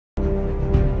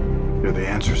You're the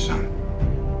answer,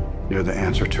 son. You're the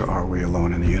answer to are we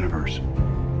alone in the universe?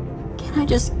 Can I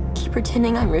just keep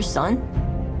pretending I'm your son?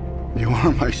 You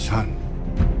are my son.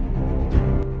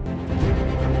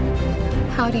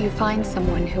 How do you find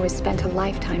someone who has spent a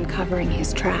lifetime covering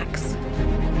his tracks?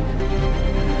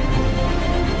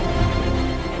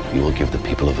 You will give the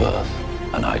people of Earth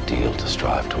an ideal to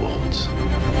strive towards.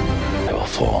 They will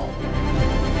fall.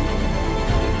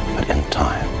 But in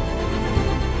time,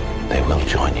 they will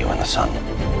join you in the sun.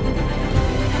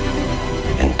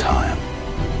 In time,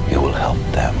 you will help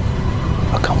them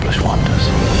accomplish wonders.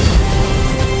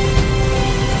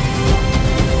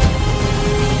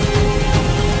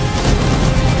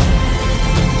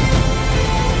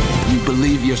 You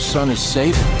believe your son is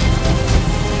safe?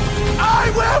 I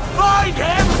will find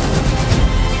him!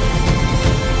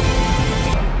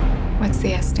 What's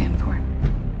the S stand for?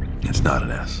 It's not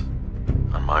an S.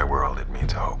 On my world, it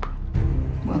means hope.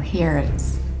 Well, here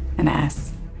it's an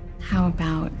S. How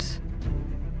about...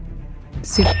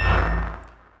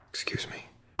 Excuse me.